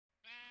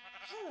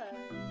Hello,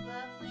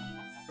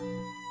 lovelies.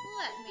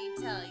 Let me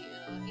tell you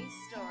a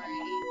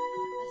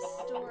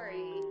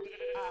story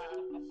of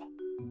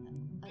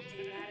a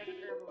dramatic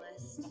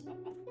herbalist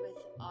with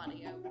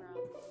audio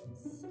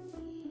problems.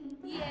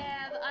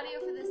 Yeah, the audio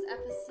for this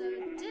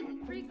episode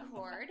didn't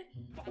record,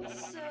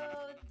 so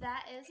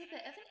that is a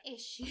bit of an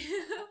issue,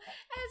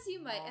 as you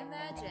might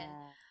imagine.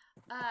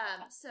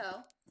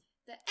 So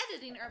the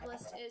editing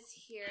herbalist is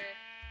here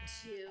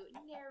to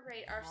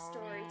narrate our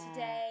story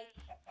today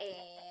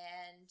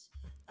and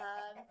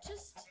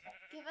just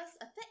give us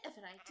a bit of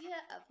an idea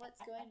of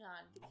what's going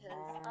on,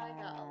 because I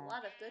got a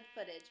lot of good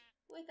footage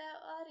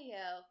without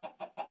audio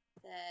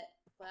that,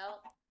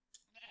 well,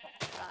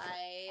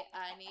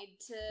 I need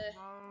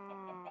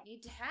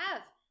to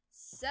have.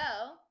 So,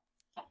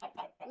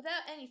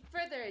 without any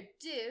further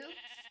ado,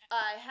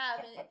 I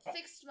haven't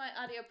fixed my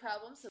audio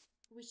problem, so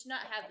we should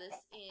not have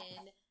this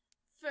in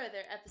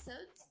further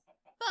episodes.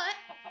 But,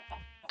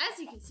 as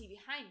you can see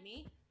behind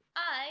me,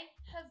 I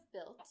have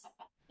built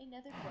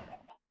another portal.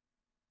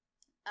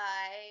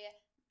 I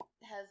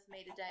have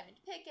made a diamond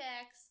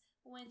pickaxe,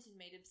 went and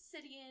made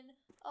obsidian,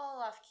 all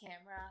off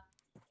camera,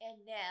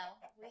 and now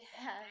we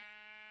have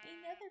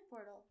another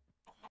portal.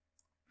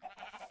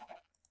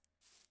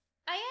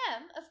 I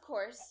am, of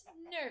course,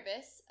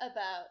 nervous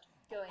about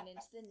going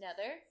into the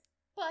nether,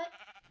 but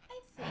I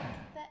think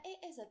that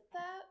it is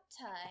about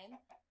time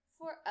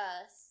for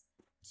us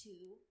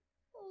to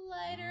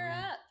light her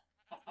up.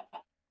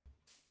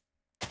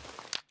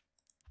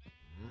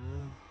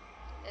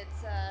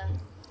 It's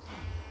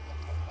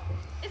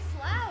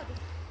loud.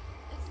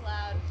 It's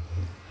loud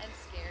and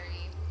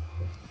scary.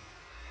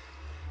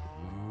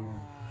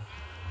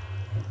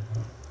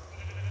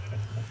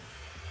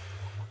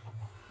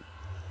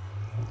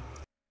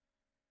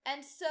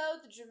 And so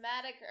the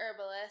dramatic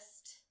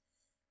herbalist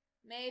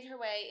made her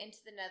way into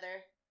the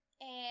nether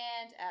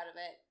and out of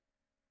it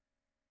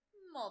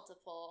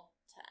multiple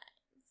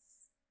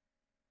times.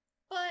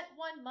 But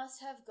one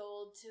must have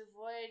gold to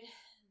avoid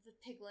the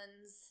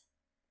piglins.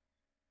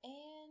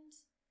 And,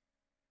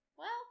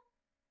 well,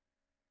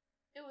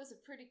 it was a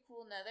pretty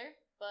cool nether,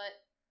 but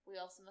we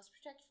also must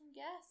protect from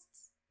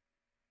ghasts.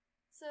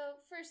 So,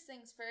 first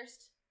things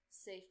first,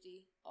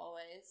 safety,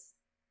 always.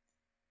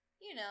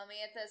 You know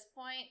me at this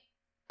point.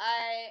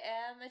 I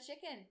am a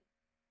chicken.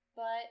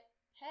 But,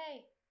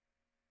 hey,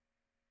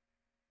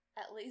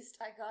 at least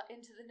I got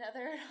into the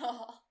nether at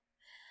all.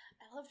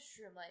 I love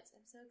shroom lights.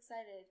 I'm so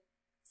excited.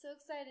 So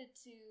excited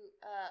to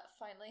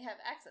finally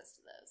have access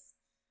to those.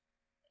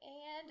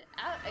 And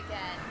out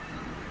again.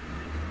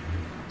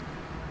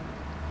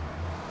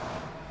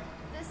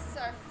 This is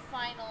our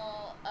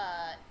final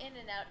in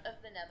and out of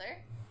the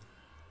nether.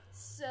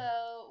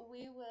 So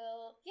we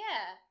will,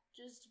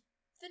 just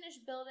finish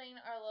building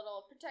our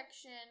little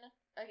protection,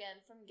 again,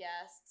 from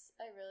ghasts.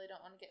 I really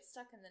don't want to get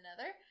stuck in the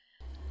nether.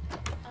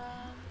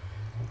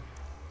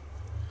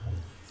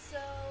 So,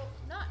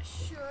 not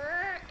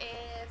sure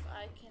if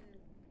I can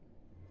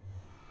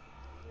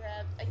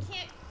I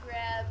can't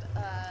grab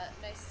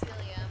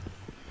mycelium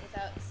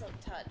without silk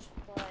touch,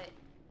 but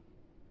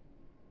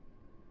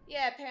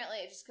yeah, apparently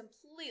it just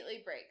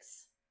completely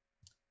breaks.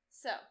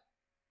 So,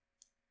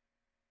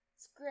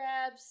 let's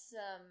grab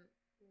some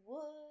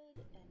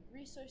wood and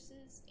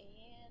resources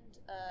and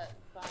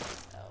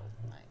vines. Oh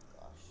my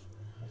gosh,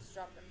 let's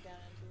drop them down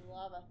into the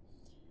lava.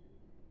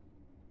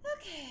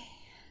 Okay,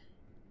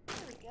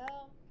 there we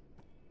go.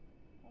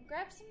 I'll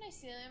grab some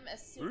mycelium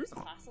as soon as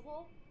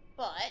possible.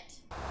 But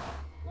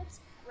let's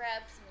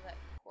grab some of that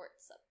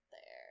quartz up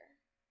there,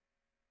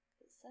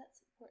 because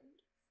that's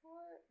important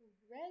for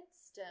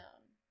redstone.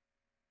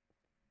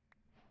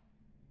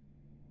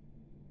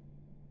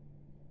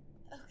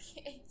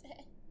 Okay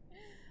then.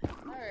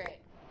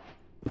 Alright.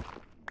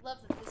 Love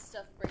that this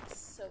stuff breaks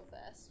so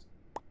fast.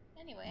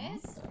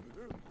 Anyways.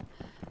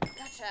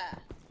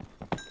 Gotcha!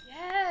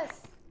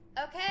 Yes!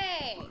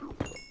 Okay!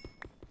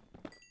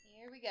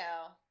 Here we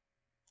go.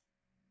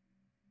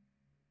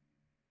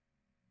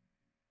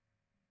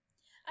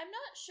 I'm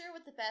not sure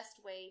what the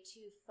best way to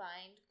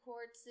find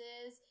quartz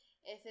is.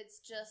 If it's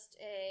just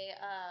a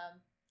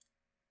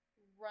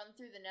run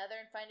through the nether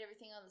and find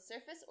everything on the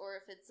surface, or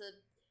if it's a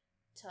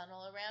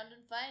tunnel around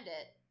and find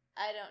it.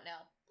 I don't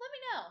know. Let me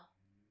know.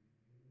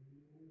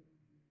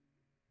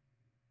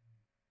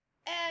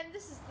 And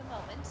this is the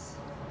moment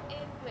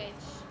in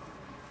which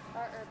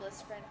our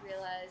herbalist friend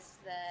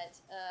realized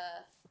that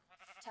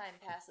time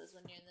passes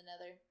when you're in the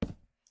nether.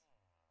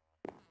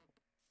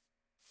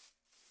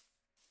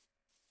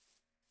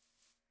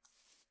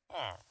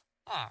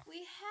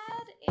 We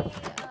had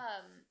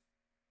a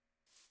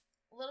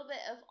little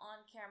bit of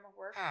on-camera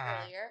work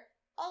earlier,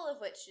 all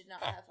of which did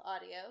not have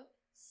audio,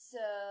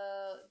 so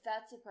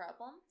that's a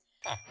problem.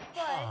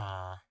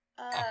 But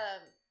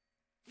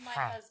my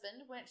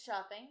husband went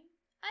shopping.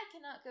 I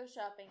cannot go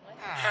shopping with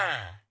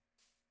him.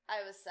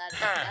 I was sad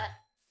about that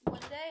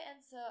one day,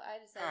 and so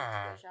I decided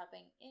to go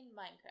shopping in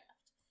Minecraft,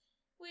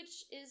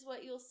 which is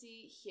what you'll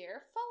see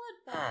here, followed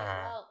by,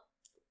 well,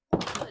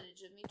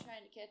 footage of me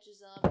trying to catch a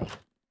zombie.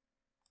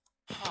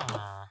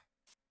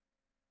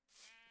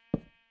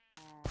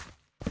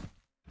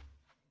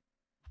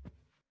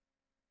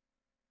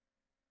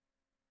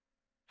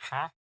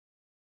 Uh-huh.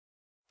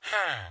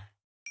 Huh.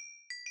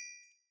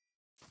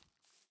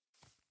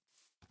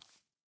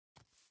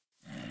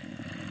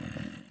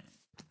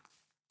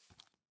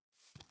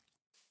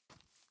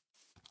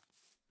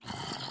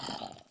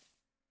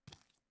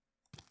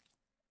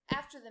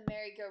 After the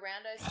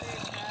merry-go-round, I was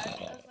very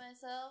proud of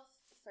myself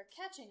for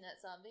catching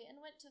that zombie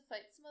and went to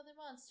fight some other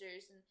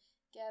monsters and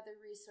gather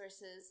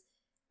resources.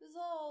 It was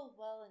all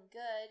well and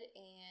good,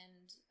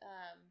 and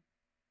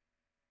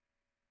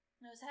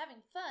I was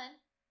having fun,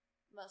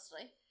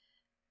 mostly,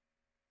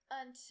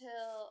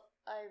 until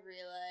I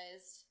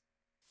realized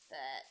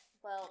that,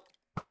 well,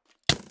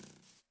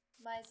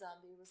 my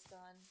zombie was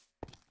gone.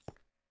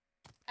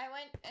 I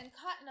went and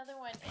caught another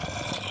one.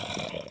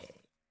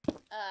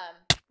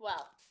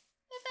 Well,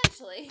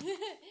 eventually.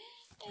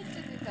 It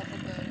took a couple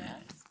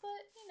go-rounds,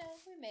 but, you know,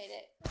 we made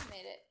it.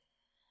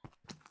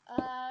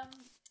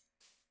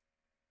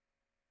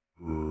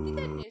 The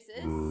good news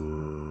is,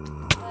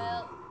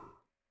 well,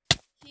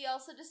 he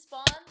also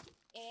despawned,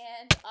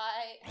 and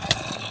I had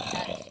to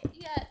catch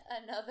yet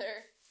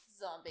another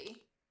zombie.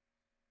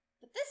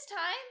 But this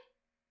time,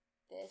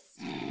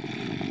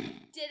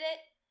 did it,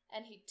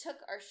 and he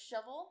took our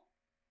shovel,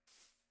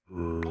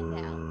 and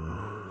now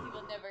he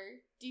will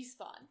never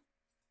despawn.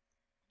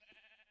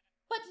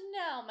 But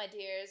now, my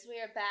dears, we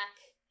are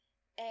back,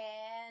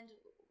 and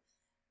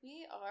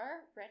we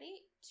are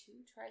ready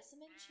to try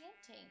some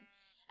enchanting.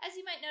 As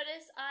you might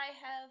notice, I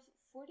have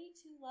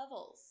 42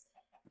 levels,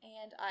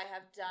 and I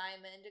have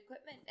diamond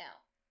equipment now.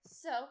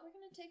 So, we're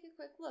going to take a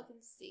quick look and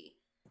see.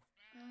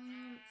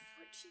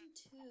 Fortune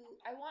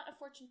 2. I want a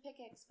fortune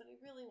pickaxe, but I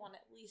really want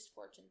at least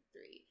fortune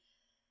 3.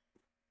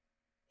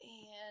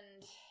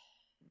 And,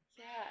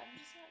 yeah, I'm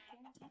just not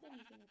guaranteed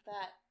anything with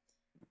that.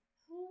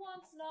 Who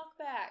wants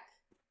knockback?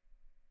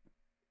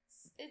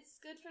 It's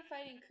good for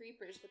fighting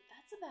creepers, but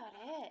that's about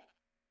it.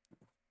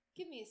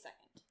 Give me a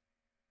second.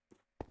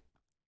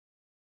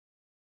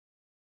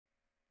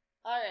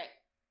 Alright,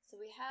 so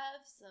we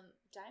have some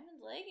diamond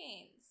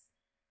leggings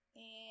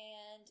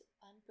and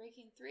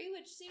Unbreaking 3,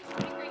 which seems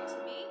pretty great to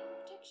me.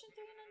 Protection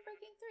 3 and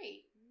Unbreaking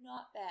 3,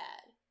 not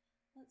bad.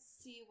 Let's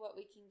see what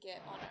we can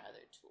get on our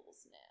other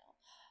tools now.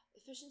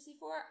 Efficiency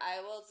 4,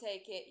 I will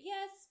take it.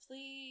 Yes,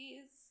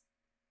 please.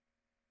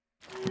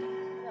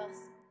 What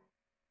else?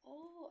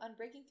 Oh,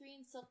 Unbreaking 3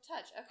 and Silk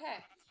Touch.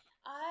 Okay.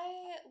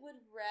 I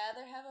would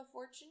rather have a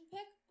fortune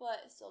pick,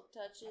 but Silk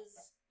Touch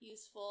is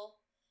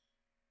useful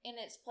in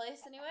its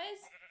place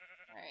anyways.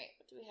 Alright,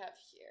 what do we have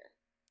here?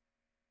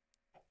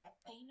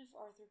 Bane of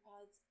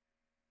Arthropods.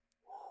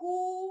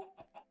 Who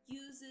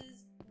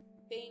uses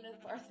Bane of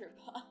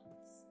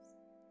Arthropods?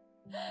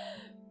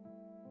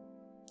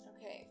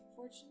 Okay,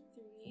 fortune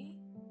 3.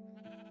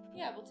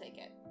 Yeah, we'll take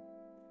it.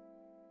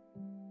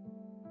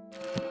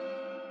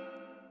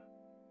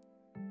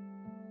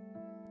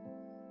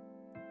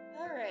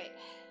 Alright,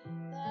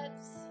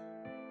 that's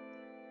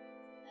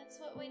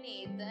what we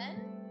need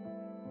then.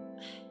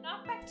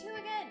 Knockback 2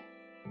 again!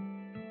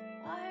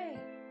 Why?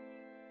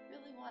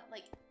 Really want,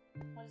 like,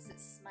 what is it,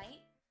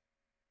 smite?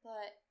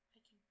 But I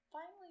can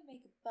finally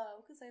make a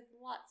bow because I have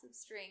lots of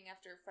string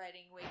after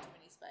fighting way too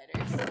many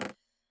spiders.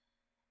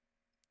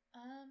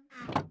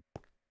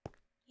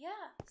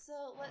 Yeah,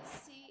 so let's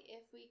see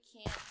if we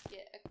can't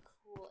get a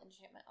cool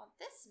enchantment on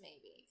this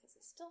maybe, because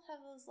I still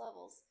have those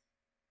levels.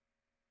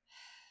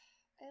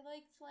 I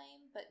like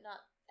flame, but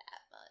not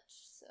that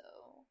much, so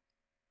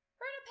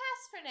we're gonna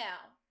pass for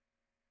now.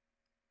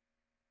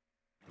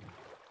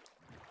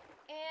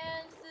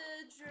 And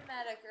the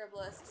dramatic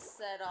herbalist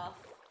set off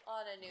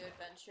on a new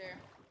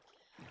adventure.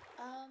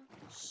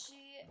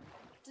 She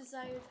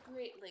desired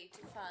greatly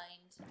to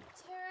find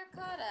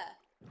terracotta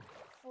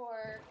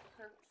for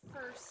her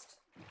first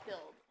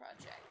build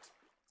project.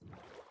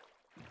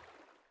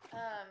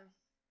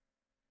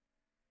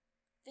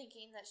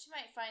 Thinking that she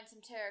might find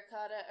some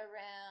terracotta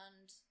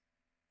around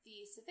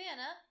the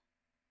savannah,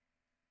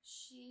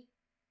 she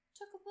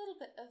took a little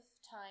bit of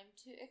time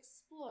to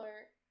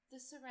explore the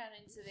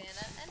surrounding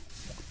savannah and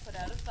put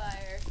out a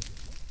fire,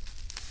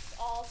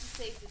 all to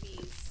save the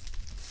bees.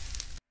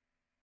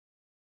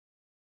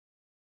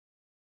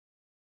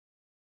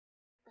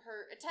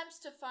 Her attempts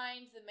to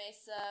find the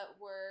mesa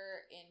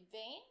were in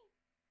vain,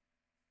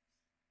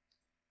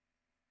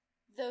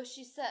 though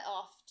she set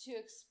off to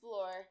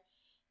explore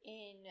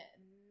in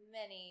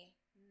many,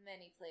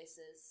 many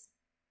places.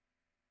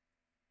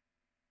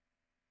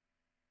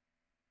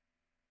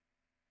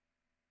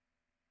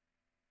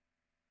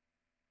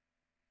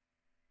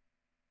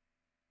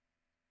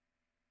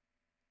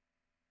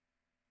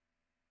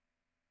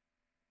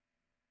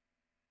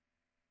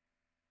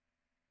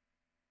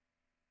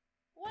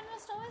 One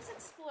must always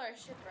explore a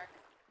shipwreck,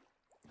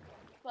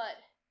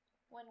 but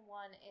when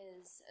one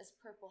is as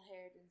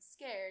purple-haired and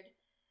scared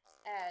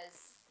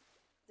as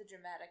the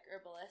dramatic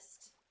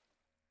herbalist,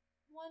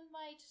 one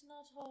might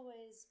not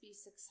always be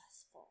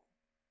successful.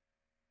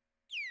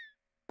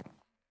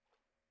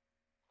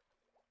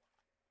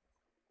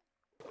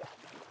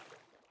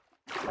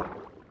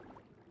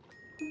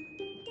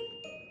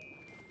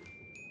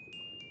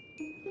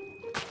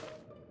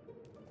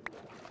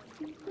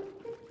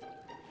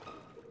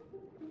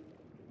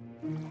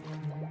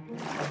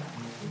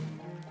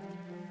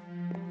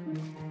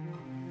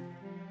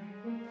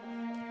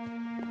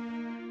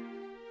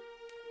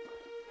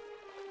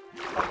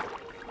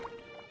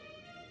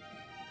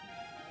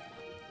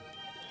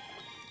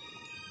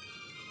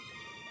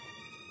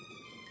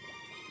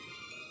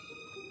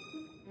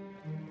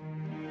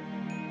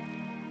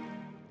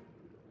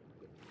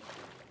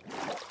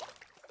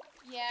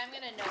 Yeah, I'm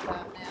gonna no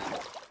out now.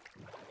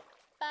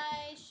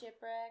 Bye,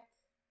 shipwreck.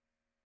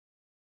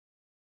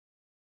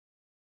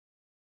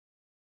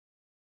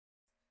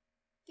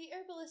 The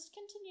herbalist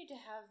continued to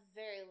have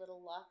very little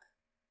luck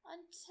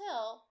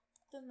until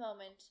the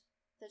moment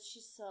that she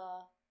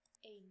saw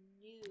a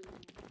new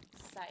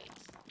sight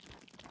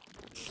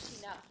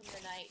reaching out from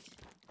the night.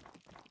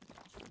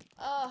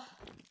 Oh,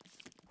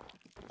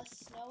 a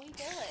snowy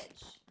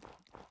village.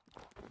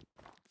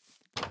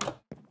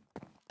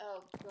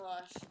 Oh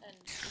gosh, and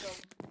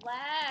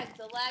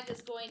the lag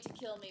is going to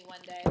kill me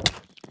one day.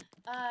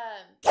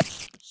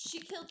 She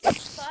killed some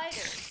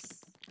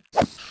spiders.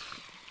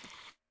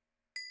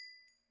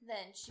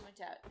 Then she went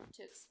out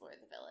to explore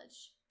the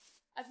village.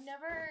 I've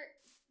never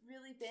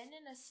really been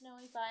in a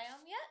snowy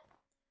biome yet.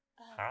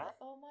 But,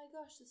 oh my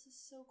gosh, this is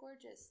so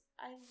gorgeous.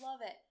 I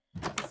love it.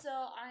 So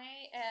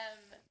I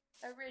am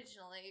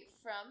originally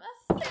from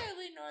a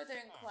fairly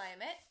northern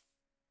climate.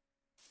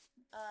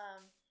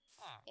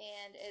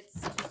 And it's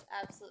just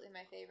absolutely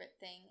my favorite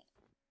thing.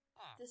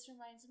 This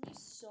reminds me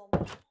so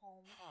much of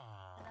home.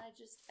 And I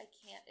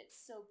can't. It's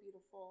so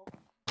beautiful.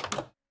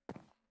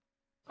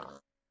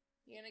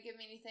 You gonna give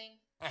me anything?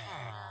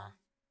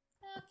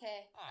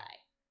 Okay, bye.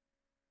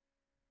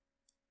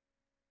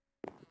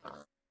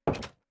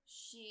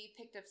 She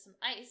picked up some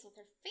ice with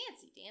her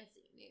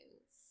fancy-dancy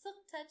new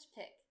Silk Touch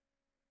pick.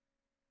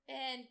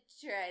 And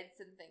tried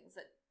some things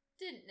that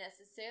didn't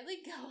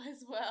necessarily go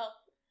as well.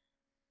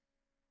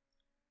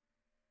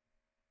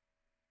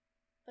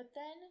 But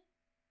then,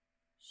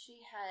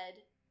 she had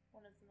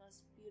one of the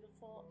most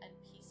beautiful and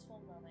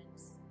peaceful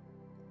moments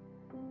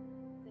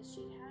that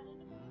she'd had in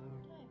a very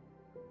long time.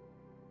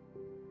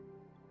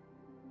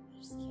 I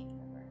just can't get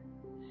over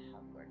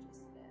how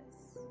gorgeous it is.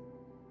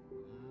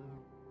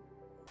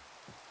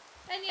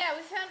 And yeah,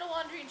 we found a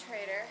wandering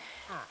trader.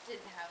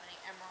 Didn't have any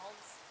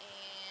emeralds,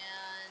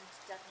 and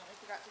definitely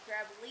forgot to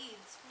grab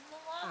leads from the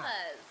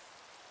llamas.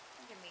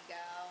 Look at me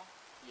go.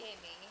 Yay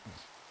me.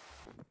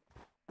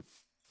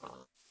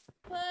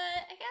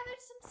 But I gathered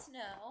some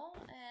snow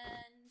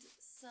and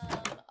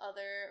some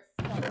other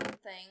fun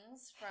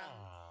things from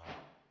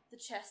the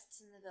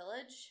chests in the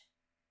village.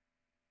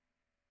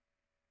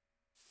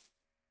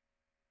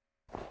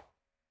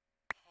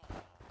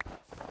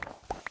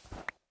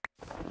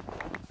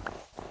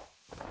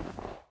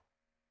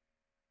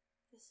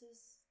 This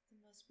is the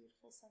most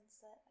beautiful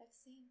sunset I've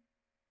seen.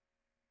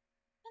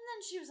 And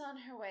then she was on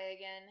her way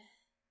again.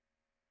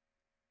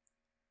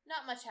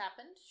 Not much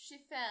happened. She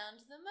found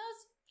the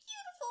most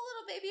beautiful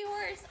little baby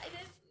horse. I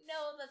didn't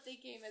know that they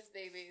came as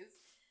babies.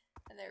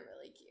 And they're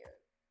really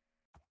cute.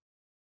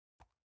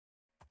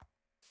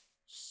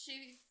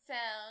 She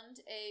found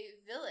a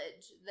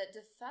village that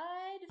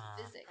defied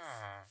physics.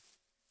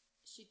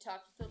 She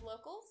talked with the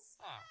locals,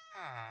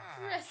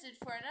 rested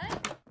for a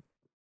night,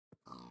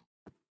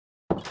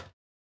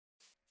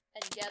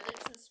 and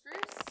gathered some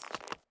spruce,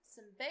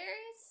 some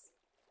berries,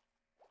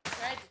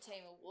 tried to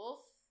tame a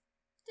wolf.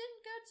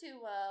 Didn't go too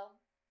well.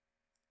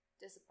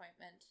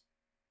 Disappointment.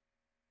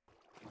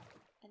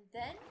 And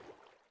then,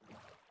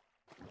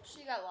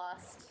 she got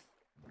lost.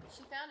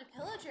 She found a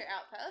pillager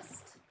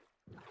outpost.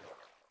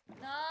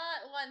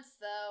 Not once,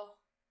 though,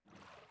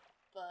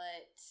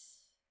 but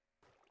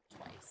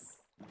twice.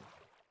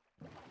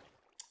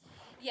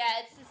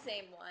 Yeah, it's the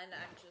same one.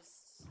 I'm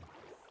just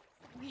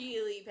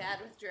really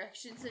bad with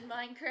directions in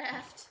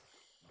Minecraft.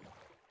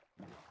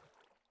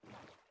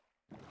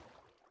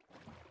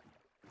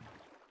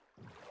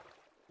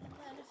 And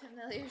then a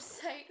familiar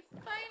sight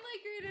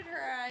finally greeted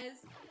her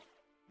eyes.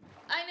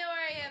 I know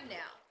where I am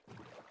now.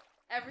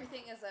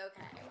 Everything is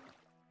okay.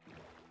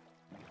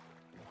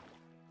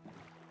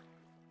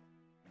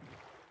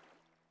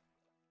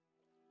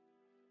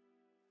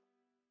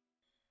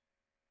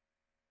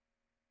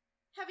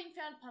 Having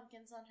found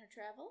pumpkins on her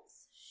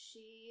travels,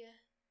 she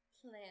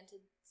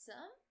planted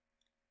some.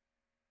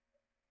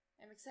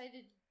 I'm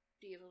excited to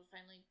be able to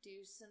finally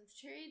do some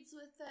trades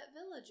with that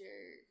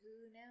villager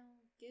who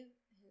now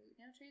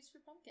trades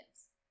for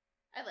pumpkins.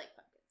 I like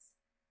pumpkins.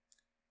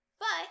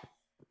 But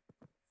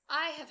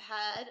I have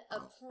had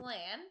a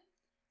plan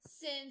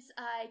since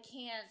I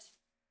can't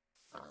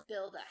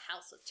build a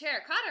house with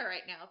terracotta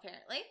right now,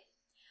 apparently.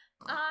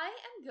 I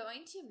am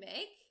going to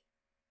make,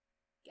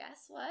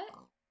 guess what?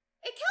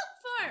 A kelp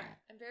farm!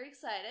 I'm very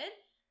excited.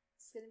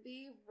 It's going to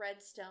be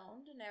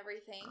redstoned and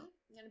everything.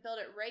 I'm going to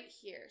build it right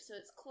here. So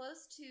it's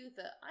close to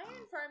the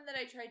iron farm that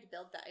I tried to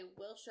build that I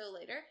will show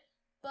later.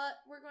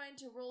 But we're going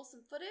to roll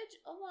some footage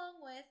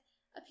along with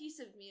a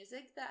piece of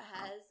music that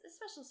has a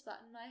special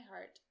spot in my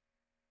heart.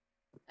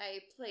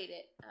 I played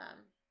it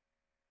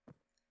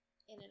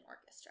in an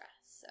orchestra.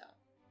 So,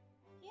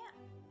 yeah.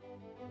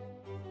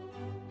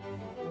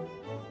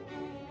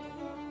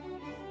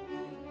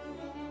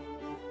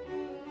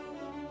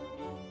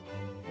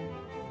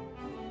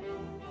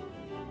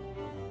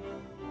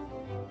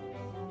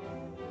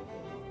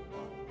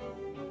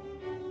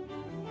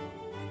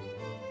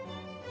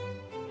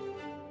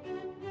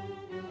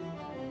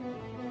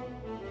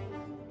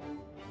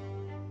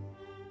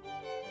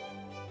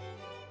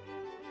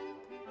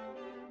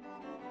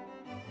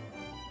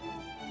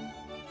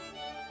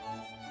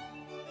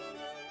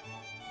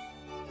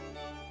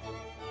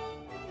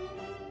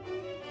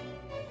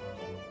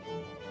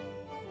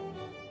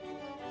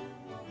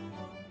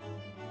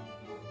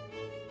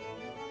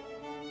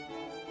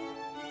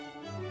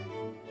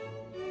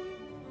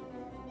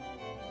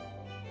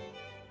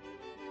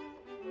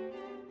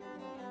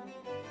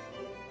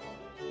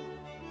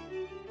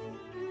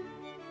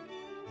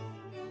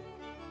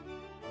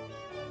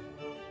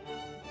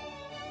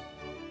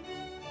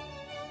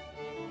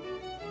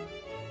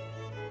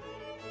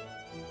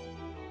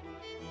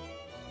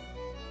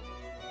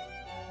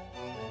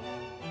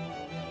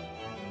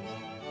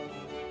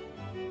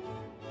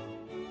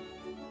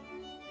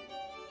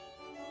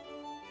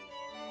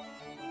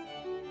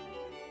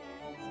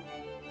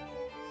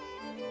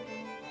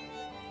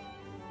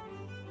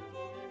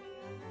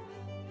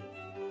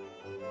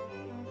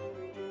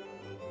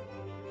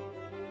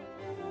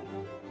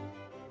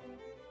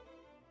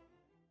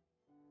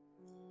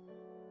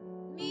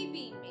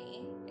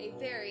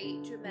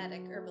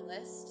 dramatic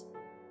herbalist.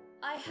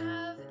 I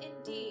have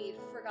indeed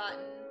forgotten,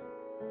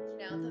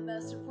 the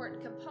most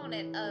important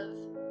component of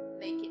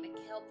making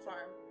a kelp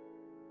farm.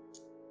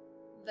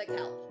 The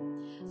kelp.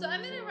 So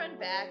I'm gonna run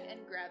back and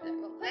grab that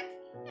real quick,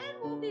 and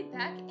we'll be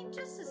back in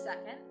just a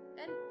second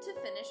and to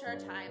finish our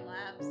time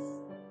lapse.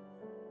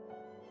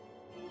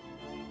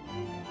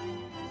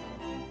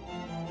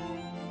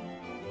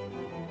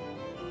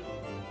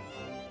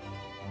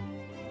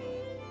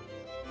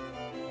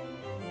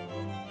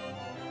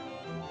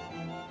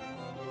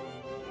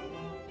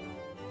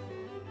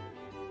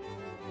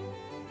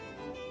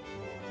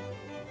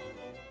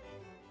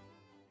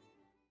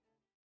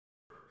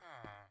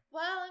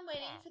 While I'm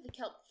waiting for the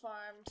kelp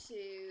farm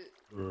to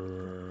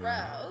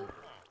grow,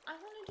 I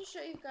wanted to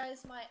show you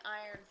guys my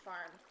iron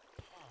farm.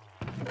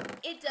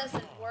 It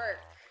doesn't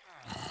work.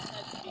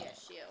 That's the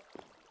issue.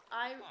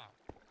 I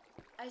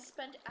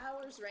spent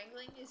hours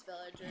wrangling these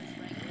villagers,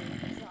 wrangling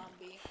the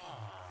zombie.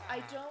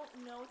 I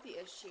don't know what the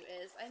issue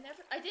is.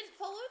 I didn't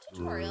follow a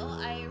tutorial.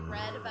 I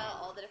read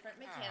about all the different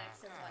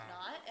mechanics and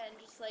whatnot and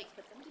just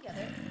put them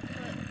together.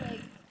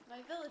 But my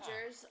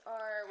villagers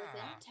are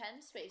within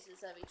 10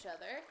 spaces of each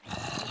other. The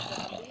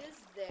zombie is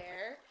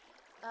there.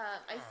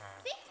 I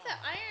think the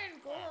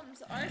iron golems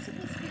are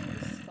supposed to be able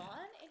to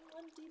spawn in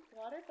one deep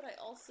water, but I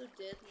also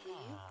did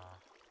leave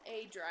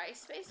a dry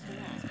space for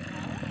them as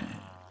well.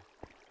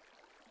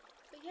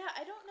 But yeah,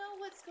 I don't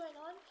know what's going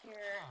on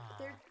here.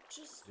 They're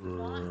just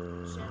not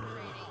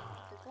generating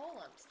the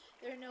golems.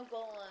 There are no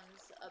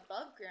golems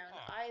above ground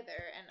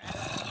either, and I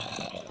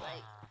don't know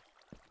how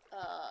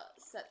to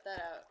set that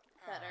out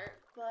better,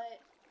 but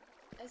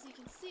as you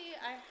can see,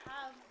 I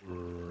have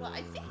what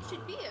I think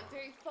should be a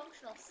very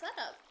functional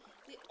setup.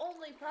 The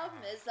only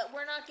problem is that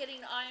we're not getting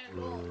iron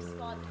golems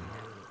spawned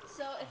here.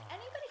 So if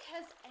anybody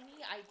has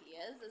any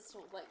ideas as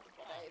to what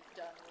I've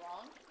done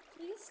wrong,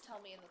 please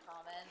tell me in the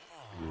comments.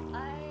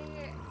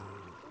 I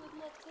would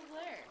love to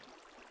learn.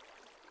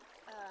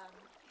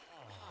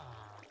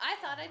 I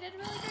thought I did a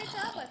really great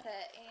job with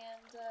it,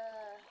 and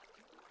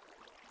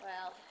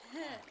well,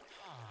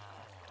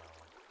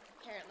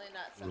 apparently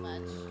not so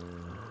much.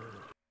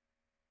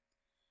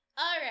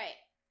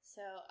 Alright,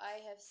 so I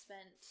have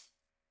spent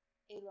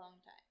a long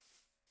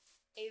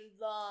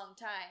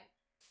time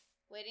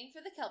waiting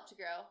for the kelp to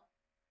grow,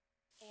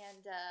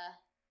 and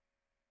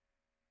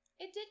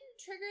it didn't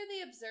trigger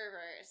the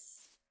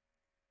observers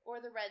or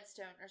the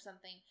redstone or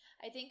something.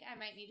 I think I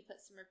might need to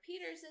put some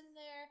repeaters in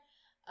there.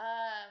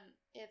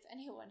 If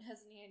anyone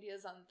has any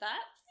ideas on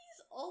that, please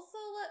also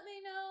let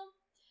me know.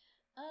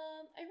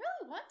 I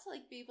really want to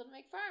be able to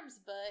make farms,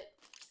 but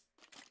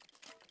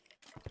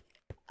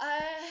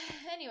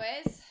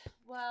anyways,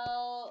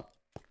 well,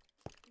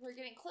 we're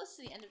getting close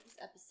to the end of this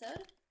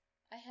episode.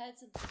 I had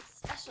something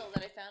special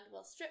that I found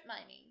while strip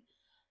mining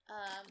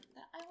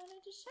that I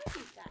wanted to show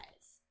you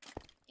guys.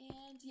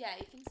 And yeah,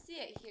 you can see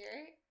it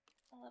here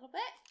a little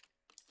bit.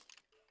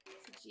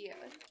 It's a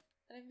geode,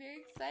 and I'm very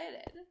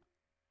excited.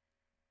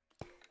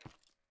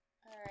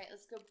 Alright,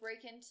 let's go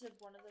break into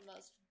one of the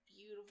most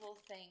beautiful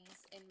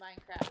things in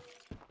Minecraft.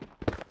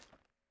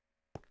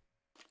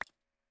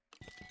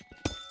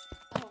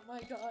 Oh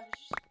my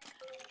gosh.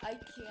 I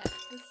can't.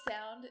 The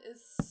sound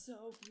is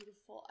so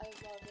beautiful. I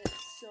love it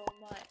so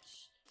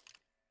much.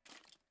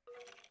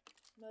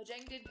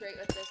 Mojang did great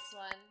with this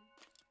one.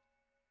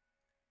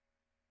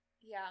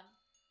 Yeah,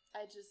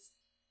 it's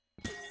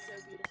so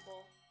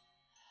beautiful.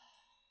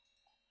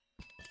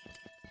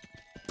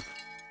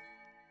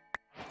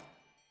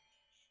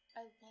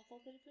 I love all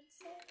the different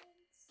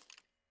sounds.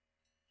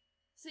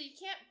 So you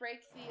can't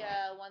break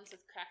the ones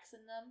with cracks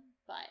in them,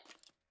 but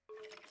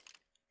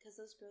because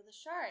those grow the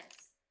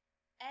shards.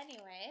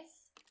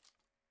 Anyways,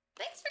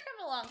 thanks for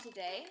coming along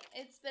today.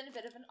 It's been a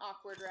bit of an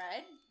awkward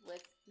ride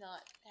with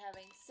not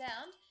having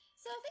sound,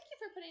 so thank you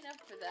for putting up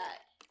for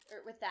that, or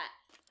with that.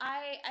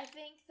 I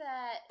think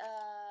that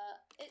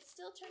it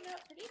still turned out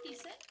pretty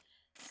decent.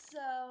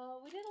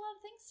 So we did a lot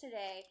of things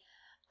today.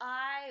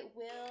 I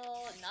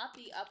will not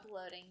be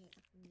uploading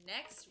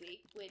next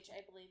week, which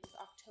I believe is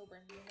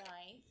October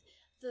 9th.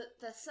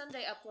 The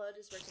Sunday upload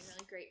is working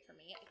really great for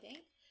me, I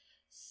think.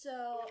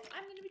 So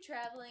I'm going to be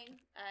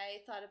traveling.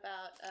 I thought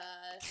about,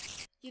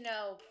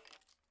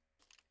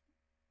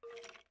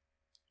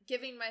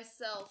 giving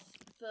myself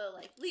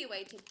the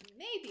leeway to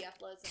maybe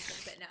upload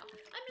something, but no.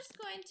 I'm just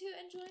going to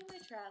enjoy my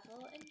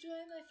travel,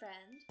 enjoy my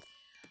friend.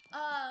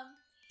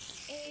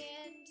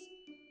 And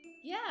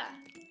yeah,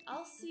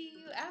 I'll see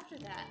you after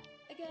that.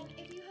 Again,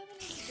 if you have any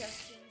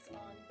suggestions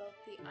on both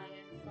the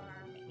iron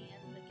farm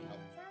and the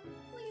kelp farm,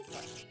 please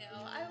let me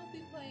know. I will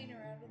be playing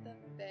around with them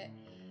a bit,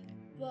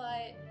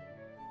 but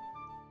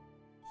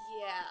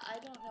yeah, I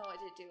don't know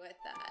what to do with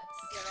that.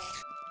 So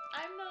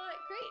I'm not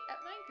great at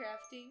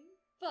Minecrafting,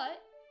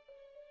 but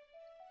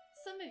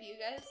some of you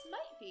guys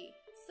might be.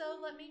 So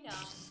let me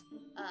know.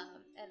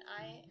 And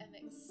I am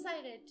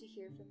excited to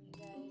hear from you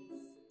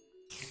guys.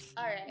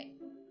 Alright.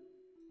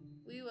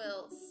 We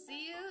will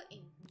see you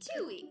in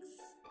 2 weeks.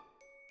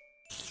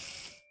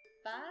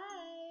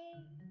 Bye!